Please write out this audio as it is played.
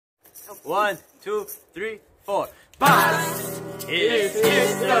1, 2, 3, 4. Past is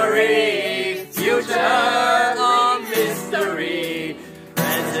history, future a mystery,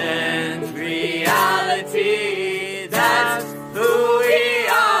 present reality, that's who we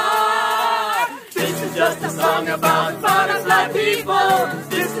are. This is just a song about butterfly people.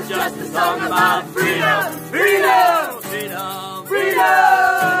 This is just a song about freedom, freedom, freedom,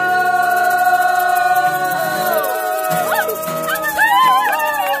 freedom.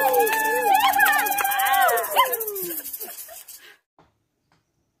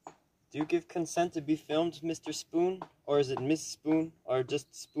 Do you give consent to be filmed, Mr. Spoon? Or is it Miss Spoon? Or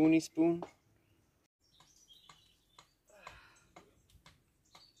just Spoony Spoon?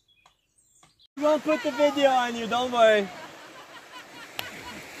 We won't put the video on you, don't worry.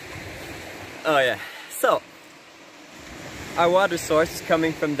 Oh yeah, so our water source is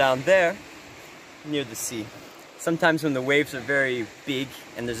coming from down there, near the sea. Sometimes when the waves are very big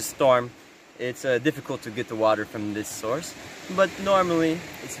and there's a storm, it's difficult to get the water from this source, but normally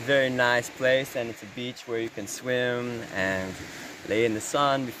it's a very nice place and it's a beach where you can swim and lay in the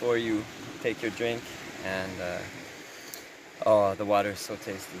sun before you take your drink, and oh, the water is so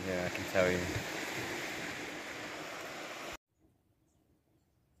tasty here, I can tell you.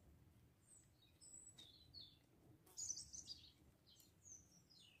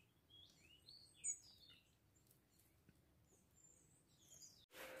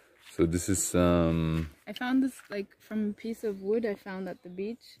 So this is I found this like from a piece of wood I found at the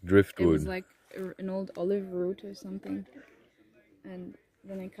beach. Driftwood. It was like an old olive root or something. And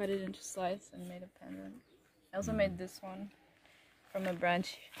then I cut it into slices and made a pendant. I also made this one from a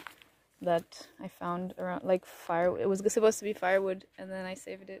branch that I found around, like fire. It was supposed to be firewood, and then I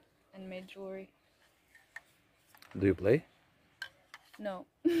saved it and made jewelry. Do you play? No.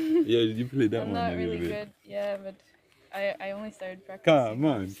 Yeah, you played that I'm one. not really good. Yeah, but I only started practicing. Come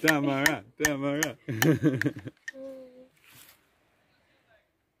on, Tamara, Tamara.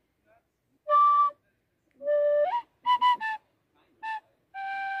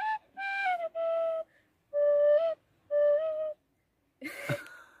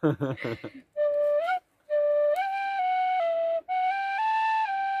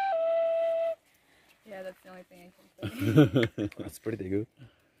 Yeah, that's the only thing I can play. That's pretty good.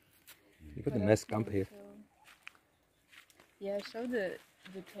 You got a nice camp here. Yeah, show the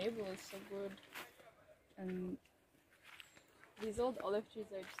table is so good, and these old olive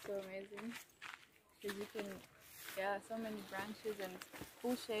trees are just so amazing because you can, yeah, so many branches and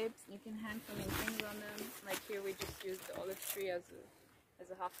cool shapes. You can hang so many things on them. Like here, we just used the olive tree as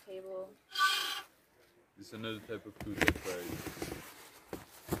a half table. This is another type of food I tried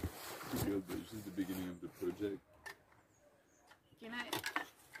to build. This is the beginning of the project. Can I?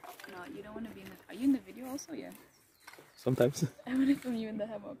 No, you don't want to be in the. Are you in the video also? Yeah. Sometimes. I want to film you in the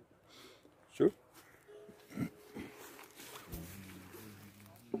hammock. Sure.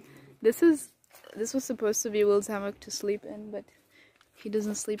 This was supposed to be Will's hammock to sleep in, but he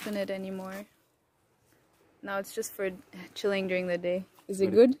doesn't sleep in it anymore. Now it's just for chilling during the day. Is it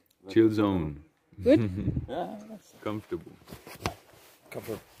good? Chill zone. Good? Yeah, that's Comfortable.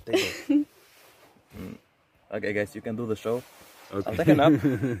 comfortable. Okay, guys, you can do the show. Okay. I'll take a nap.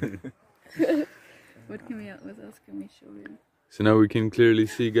 What else can we show you? So now we can clearly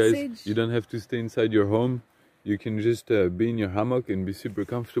see, guys, Sage. you don't have to stay inside your home. You can just be in your hammock and be super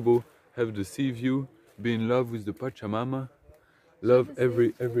comfortable, have the sea view, be in love with the Pachamama, love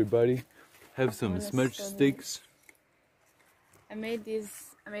everybody, have some smudge sticks. I made these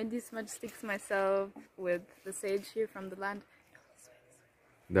smudge sticks myself with the sage here from the land.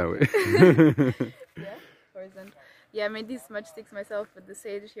 That way. Yeah, horizon. Yeah, I made these smudge sticks myself with the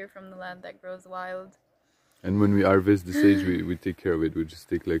sage here from the land that grows wild. And when we harvest the sage, we take care of it. We just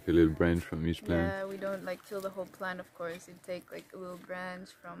take like a little branch from each plant. Yeah, we don't like kill the whole plant, of course. You take like a little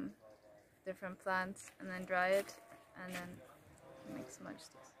branch from different plants and then dry it and then make smudge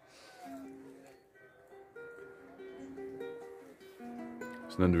sticks.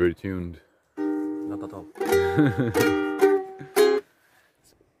 It's not very tuned. Not at all.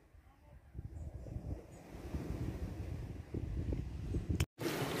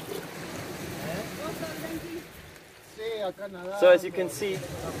 So as you can see,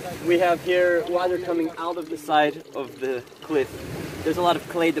 we have here water coming out of the side of the cliff. There's a lot of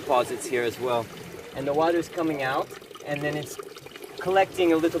clay deposits here as well. And the water is coming out, and then it's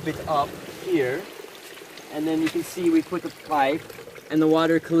collecting a little bit up here. And then you can see we put a pipe, and the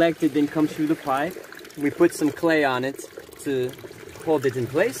water collected then comes through the pipe. We put some clay on it to hold it in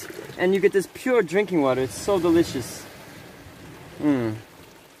place. And you get this pure drinking water. It's so delicious. You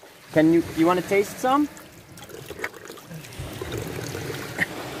want to taste some?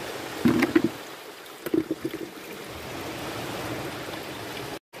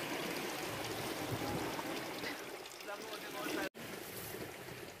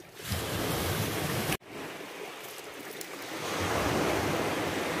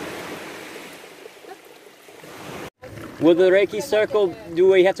 Will the Reiki circle,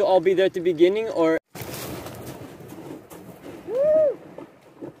 do we have to all be there at the beginning, or?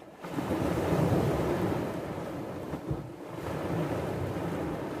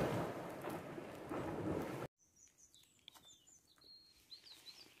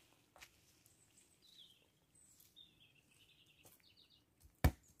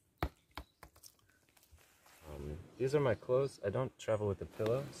 These are my clothes. I don't travel with a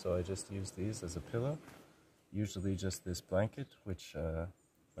pillow, so I just use these as a pillow. Usually just this blanket, which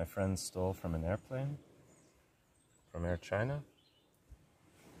my friends stole from an airplane, from Air China.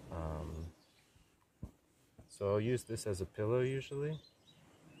 So I'll use this as a pillow usually.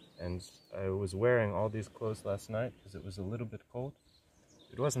 And I was wearing all these clothes last night because it was a little bit cold.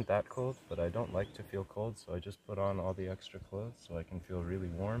 It wasn't that cold, but I don't like to feel cold, so I just put on all the extra clothes so I can feel really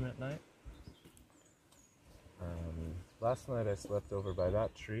warm at night. Last night I slept over by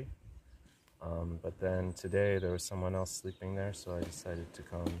that tree, but then today there was someone else sleeping there, so I decided to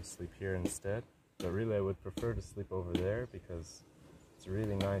come sleep here instead. But really I would prefer to sleep over there because it's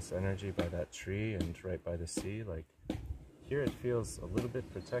really nice energy by that tree and right by the sea. Like here it feels a little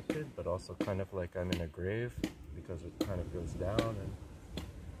bit protected, but also kind of like I'm in a grave because it kind of goes down. And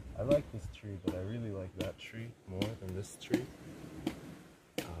I like this tree, but I really like that tree more than this tree.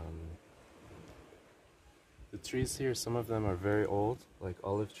 The trees here, some of them are very old, like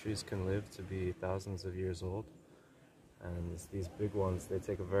olive trees can live to be thousands of years old. And these big ones, they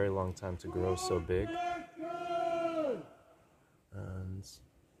take a very long time to grow so big. And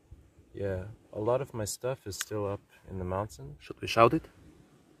yeah, a lot of my stuff is still up in the mountain. Should we shout it?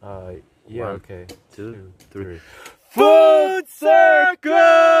 Yeah, 1, okay. 2, 3. Food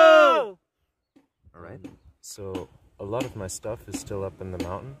circle! Alright. So a lot of my stuff is still up in the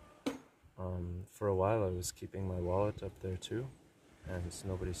mountain. For a while I was keeping my wallet up there too, and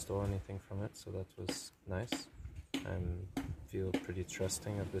nobody stole anything from it, so that was nice. I feel pretty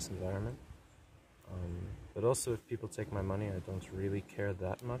trusting of this environment. But also if people take my money, I don't really care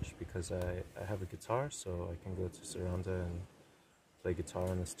that much because I have a guitar, so I can go to Saranda and play guitar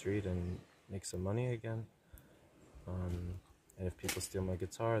on the street and make some money again. And if people steal my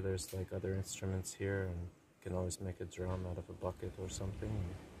guitar, there's like other instruments here, and you can always make a drum out of a bucket or something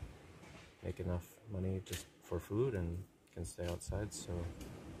and make enough money just for food and can stay outside, so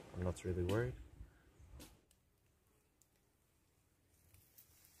I'm not really worried.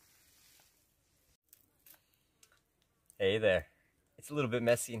 Hey there. It's a little bit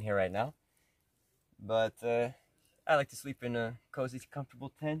messy in here right now, but I like to sleep in a cozy,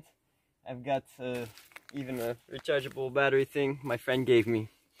 comfortable tent. I've got even a rechargeable battery thing my friend gave me,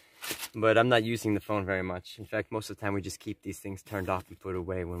 but I'm not using the phone very much. In fact, most of the time we just keep these things turned off and put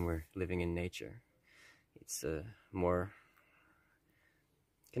away when we're living in nature. It's a more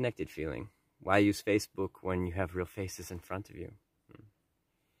connected feeling. Why use Facebook when you have real faces in front of you?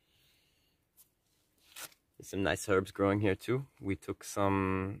 There's some nice herbs growing here too. We took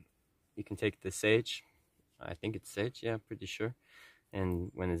some, you can take the sage, I think it's sage, yeah, pretty sure.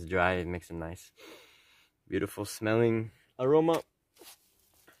 And when it's dry, it makes a nice, beautiful smelling aroma.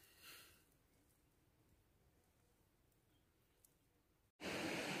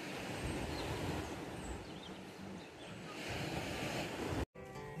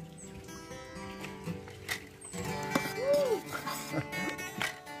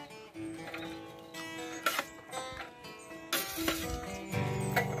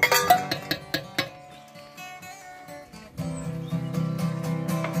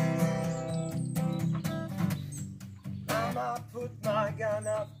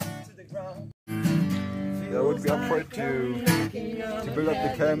 Yeah, I would be up for it to build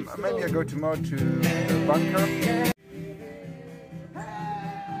up the camp. Maybe I go tomorrow to the bunker.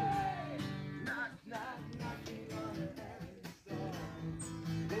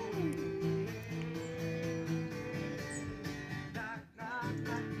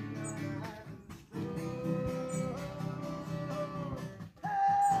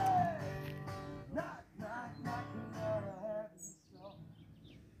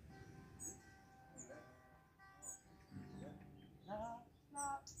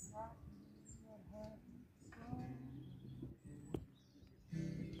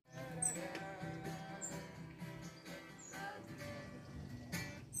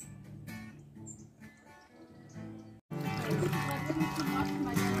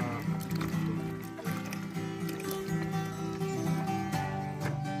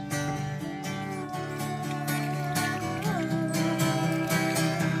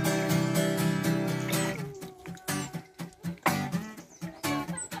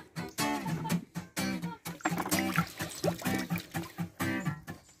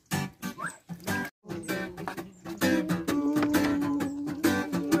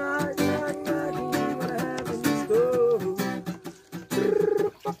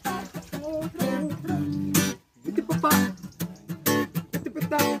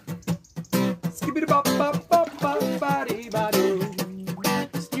 Skibbity bop bop bop bop body body.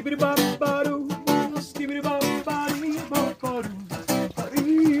 Skibbity bop bop skibbity bop body bop bop.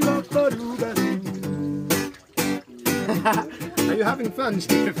 Are you having fun,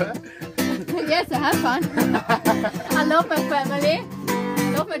 Jennifer? Yes, I have fun. I love my family.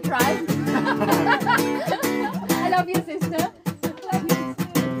 I love my tribe. I love you, sister.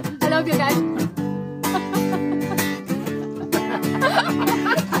 I love you guys.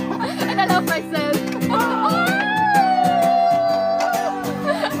 And I love myself.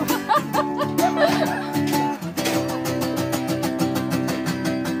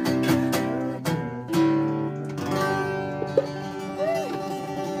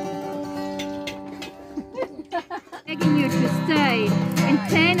 Begging you to stay. In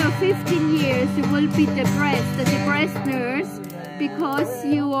 10 or 15 years you will be depressed, a depressed nurse, because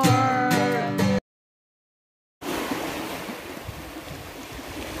you are...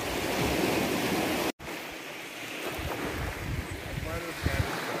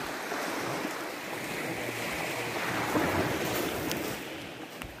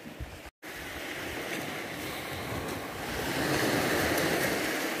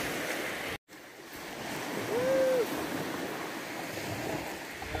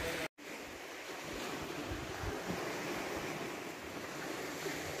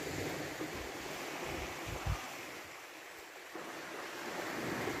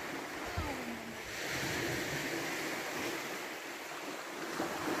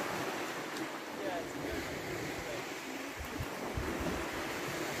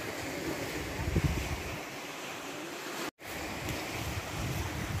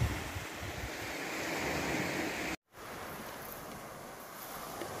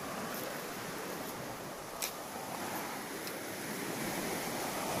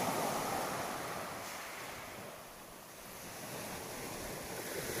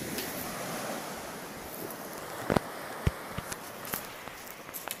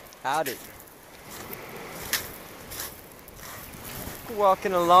 Howdy.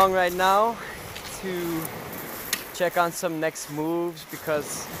 Walking along right now to check on some next moves,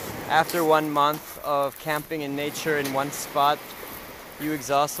 because after 1 month of camping in nature in one spot, you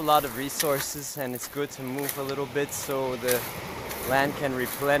exhaust a lot of resources, and it's good to move a little bit so the land can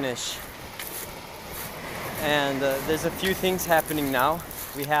replenish. And there's a few things happening now.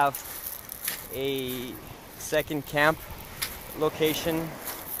 We have a second camp location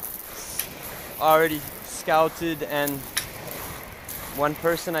already scouted, and one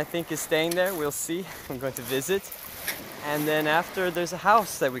person I think is staying there. We'll see. I'm going to visit. And then after, there's a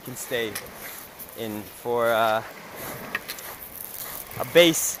house that we can stay in for a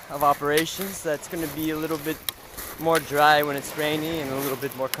base of operations that's going to be a little bit more dry when it's rainy and a little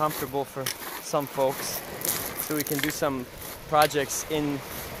bit more comfortable for some folks, so we can do some projects in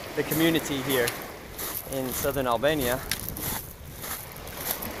the community here in southern Albania.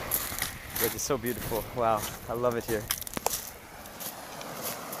 It is so beautiful. Wow, I love it here.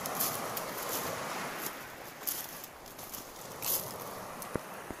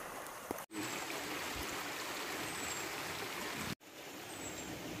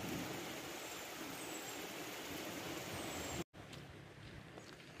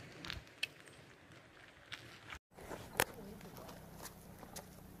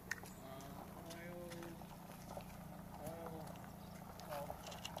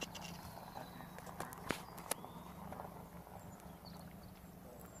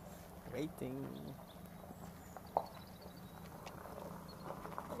 Waiting.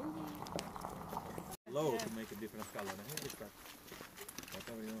 Low to make a different color.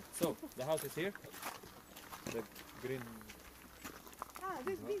 Whatever you know. So the house is here. The green. Ah,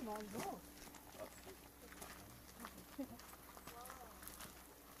 this big one. Oh.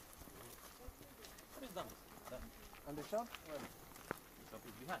 What is done? On the shop? Where? The shop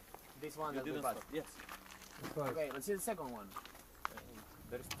is behind. This one You that we didn't bought. stop. Yes. Okay, let's see the second one.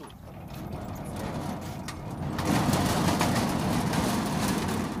 There's two. Would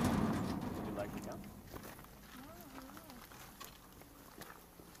you like to come?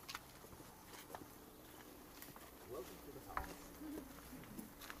 Welcome to the house.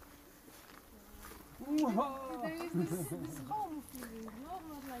 There is this home feeling, not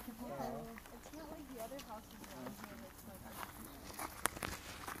like a hotel. It's not like the other houses around here. It's like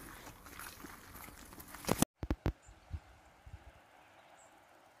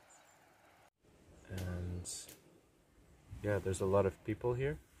and yeah, there's a lot of people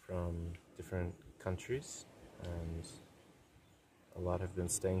here from different countries, and a lot have been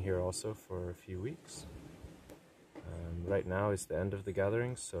staying here also for a few weeks. Right now is the end of the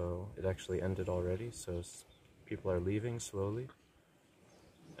gathering, so it actually ended already, so people are leaving slowly,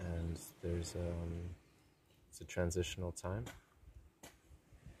 and There's it's a transitional time,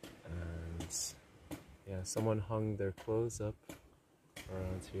 and yeah, someone hung their clothes up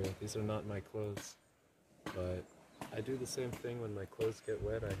around here. These are not my clothes, but I do the same thing when my clothes get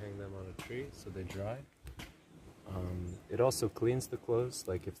wet. I hang them on a tree so they dry. It also cleans the clothes,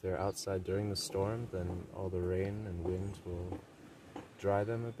 like if they're outside during the storm, then all the rain and wind will dry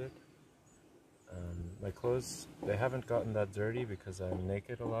them a bit. My clothes, they haven't gotten that dirty because I'm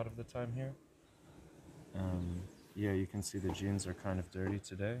naked a lot of the time here. Yeah, you can see the jeans are kind of dirty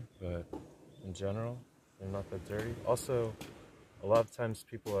today, but in general, they're not that dirty. Also, a lot of times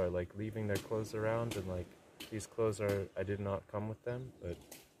people are like leaving their clothes around, and like these clothes I did not come with them, but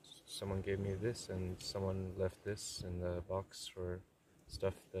someone gave me this and someone left this in the box for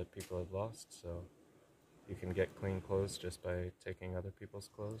stuff that people have lost, so you can get clean clothes just by taking other people's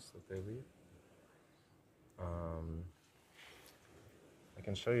clothes that they leave. I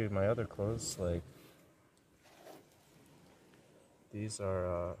can show you my other clothes, like these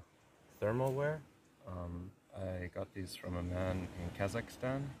are thermal wear. I got these from a man in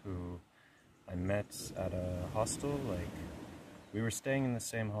Kazakhstan who I met at a hostel. Like, we were staying in the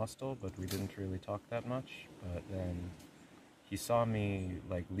same hostel, but we didn't really talk that much. But then he saw me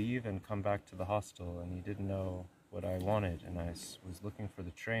like leave and come back to the hostel, and he didn't know what I wanted, and I was looking for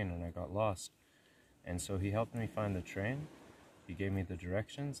the train and I got lost. And so he helped me find the train. He gave me the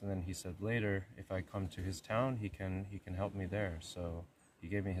directions, and then he said later if I come to his town, he can help me there. So he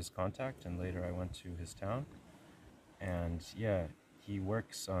gave me his contact, and later I went to his town. And yeah, he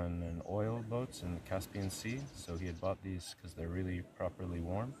works on an oil boats in the Caspian Sea, so he had bought these because they're really properly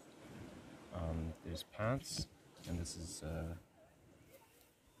warm. There's pants, and this is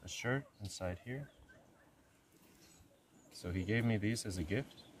a shirt inside here. So he gave me these as a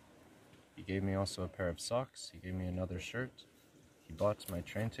gift. He gave me also a pair of socks. He gave me another shirt. He bought my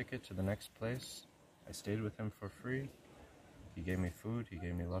train ticket to the next place. I stayed with him for free. He gave me food. He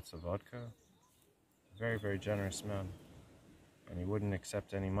gave me lots of vodka. Very, very generous man. And he wouldn't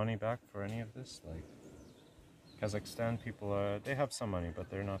accept any money back for any of this. Like, Kazakhstan people, they have some money, but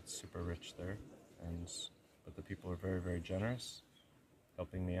they're not super rich there. But the people are very, very generous,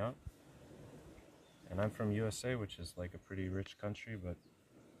 helping me out. And I'm from USA, which is like a pretty rich country, but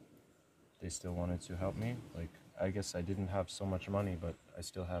they still wanted to help me. Like, I guess I didn't have so much money, but I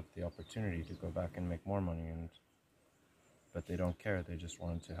still have the opportunity to go back and make more money. But they don't care. They just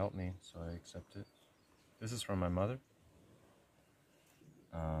wanted to help me, so I accept it. This is from my mother.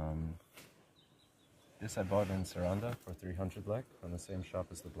 This I bought in Saranda for 300 lek from the same shop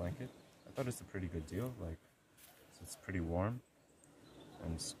as the blanket. I thought it's a pretty good deal. Like, it's pretty warm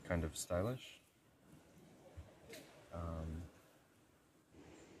and it's kind of stylish.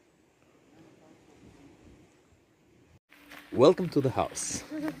 Welcome to the house.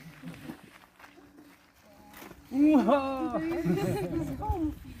 This is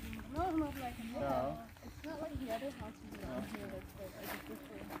home feeling. No, not like a hotel. It's not like the other houses around here that's like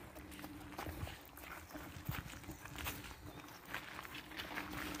artificial.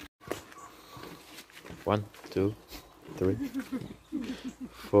 1, 2, 3,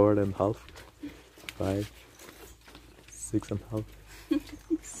 4.5, 5, 6.5,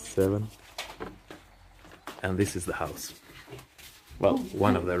 7, and this is the house. Well,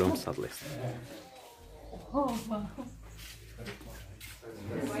 one of the rooms at least. Oh, wow.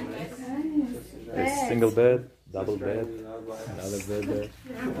 There's single bed, double bed, another bed there.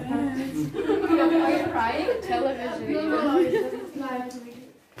 Are you crying? Television. No, it's like...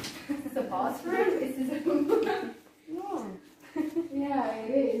 Is this a bathroom? Is this a... No. Yeah, it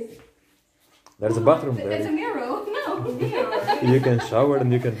is. There's a bathroom It's a there. mirror. No, mirror. You can shower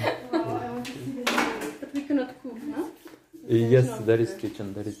and you can... Well, I want to see the video. But we cannot cook, no? Yes, there is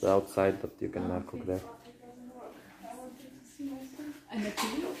kitchen, there is outside, but you can cook there. And the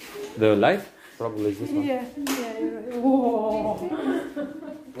TV? The light probably is this one. Yeah, yeah, you're right. Whoa.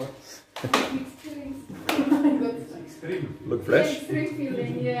 Look fresh. Extreme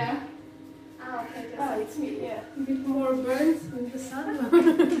feeling, yeah. Oh, it's me, yeah. A bit more burns with the sun.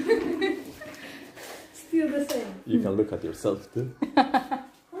 Still the same. You can look at yourself too.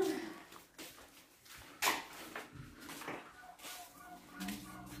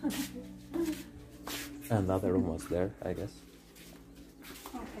 Another room was there, I guess.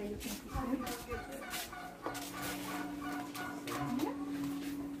 Okay, you can see.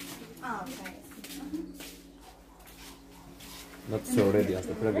 Okay. Not so ready as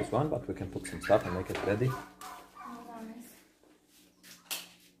the previous one, but we can put some stuff and make it ready.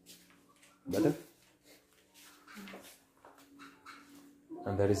 Better?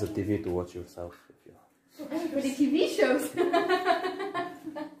 And there is a TV to watch yourself if you... For the TV shows.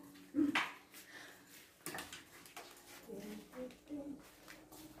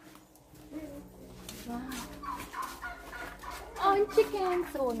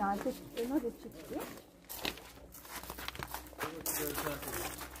 So now this, you know, this chicken.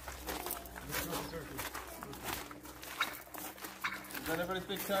 Does anybody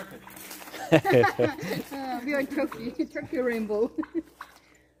speak Turkish? We are Turkey, Turkey rainbow.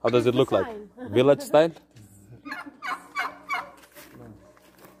 How does it look like? Village style?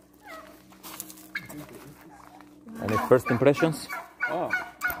 Any first impressions? Oh,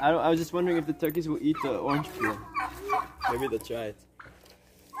 I was just wondering if the turkeys will eat the orange peel. Maybe they'll try it.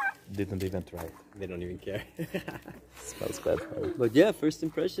 Didn't even try it. They don't even care. Smells bad. But yeah, first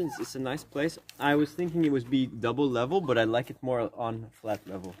impressions, it's a nice place. I was thinking it would be double level, but I like it more on flat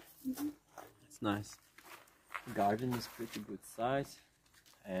level. It's nice. The garden is pretty good size,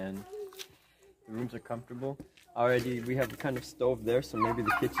 and the rooms are comfortable. Already we have the kind of stove there, so maybe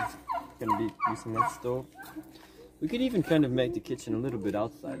the kitchen's gonna be using that stove. We could even kind of make the kitchen a little bit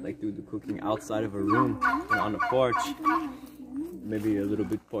outside, like do the cooking outside of a room and on a porch. Maybe a little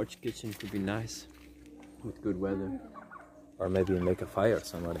bit porch kitchen could be nice with good weather. Or maybe make a fire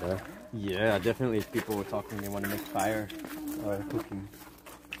somewhere there. Yeah, definitely. If people were talking, they want to make fire or cooking.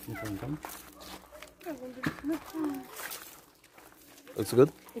 Looks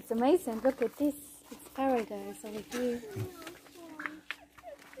good? It's amazing. Look at this. It's paradise over here.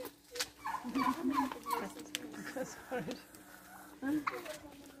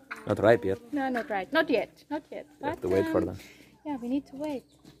 Not ripe yet. No, not right. Not yet. Not yet. You have to wait for them. Yeah, we need to wait.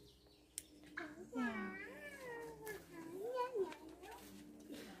 Yeah.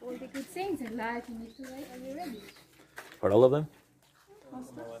 All the good things in life, you need to wait. Are you ready? For all of them?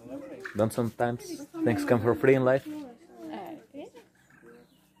 Don't sometimes things come for free in life? Yeah.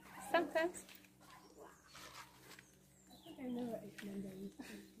 Sometimes. I never ate mandarins. I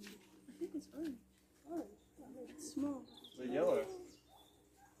think it's orange. It's small. The yellow.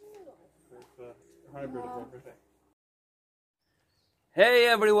 It's a hybrid of everything. Hey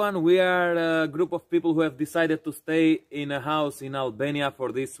everyone, we are a group of people who have decided to stay in a house in Albania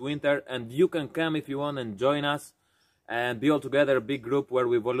for this winter, and you can come if you want and join us and be all together, a big group where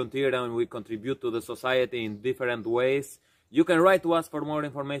we volunteer and we contribute to the society in different ways. You can write to us for more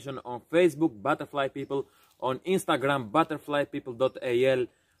information on Facebook, Butterfly People, on Instagram, butterflypeople.al,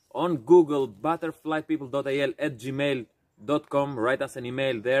 on Google, butterflypeople.al@gmail.com. Write us an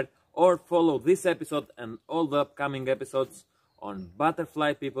email there, or follow this episode and all the upcoming episodes on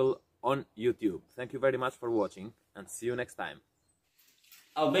Butterfly People on YouTube. Thank you very much for watching, and see you next time.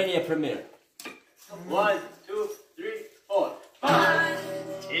 Albania premiere. 1, 2, 3, 4. 5,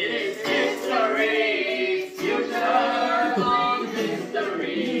 6.